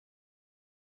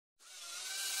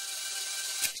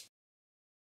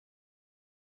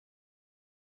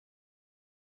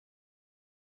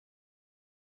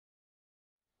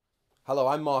Hello,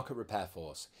 I'm Mark at Repair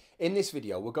Force. In this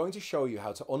video, we're going to show you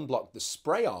how to unblock the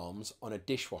spray arms on a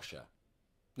dishwasher.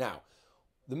 Now,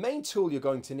 the main tool you're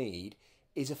going to need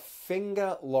is a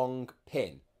finger-long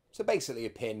pin. So basically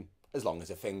a pin as long as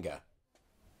a finger.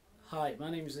 Hi, my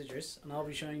name is Idris and I'll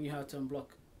be showing you how to unblock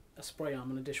a spray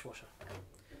arm on a dishwasher.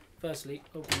 Firstly,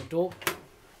 open the door.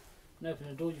 When open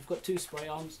the door, you've got two spray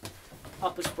arms,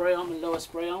 upper spray arm and lower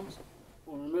spray arms.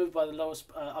 We'll remove by the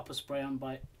upper spray arm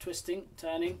by twisting,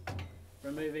 turning,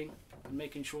 removing and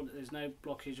making sure that there's no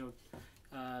blockage or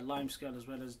limescale as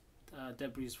well as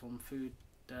debris from food,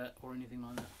 dirt or anything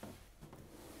like that.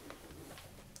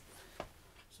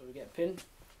 So we get a pin,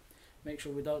 make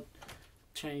sure we don't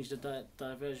change the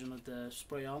diversion of the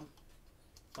spray arm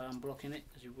by unblocking it,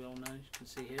 as you well know, you can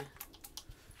see here.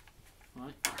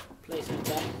 Right, place it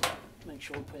back, make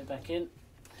sure we put it back in,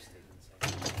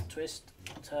 twist,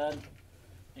 turn,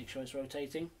 make sure it's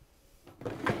rotating.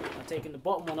 Now taking the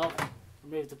bottom one off,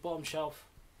 remove the bottom shelf,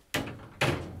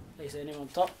 place it in on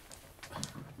top.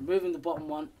 Removing the bottom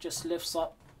one just lifts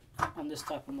up on this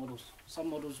type of models. Some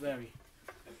models vary.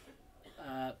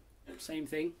 Same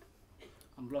thing,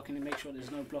 unblocking it, make sure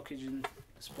there's no blockage in the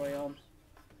spray arms.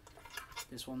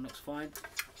 This one looks fine.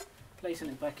 Placing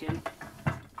it back in,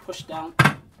 push down,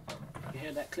 you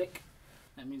hear that click,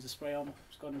 that means the spray arm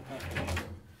has gone in perfect.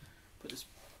 Put this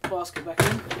basket back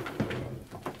in,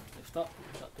 lift up,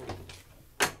 shut door.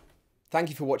 Thank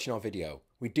you for watching our video.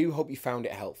 We do hope you found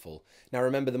it helpful. Now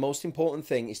remember, the most important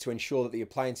thing is to ensure that the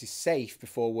appliance is safe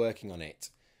before working on it.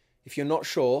 If you're not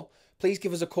sure, please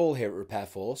give us a call here at Repair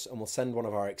Force and we'll send one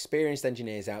of our experienced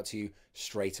engineers out to you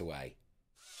straight away.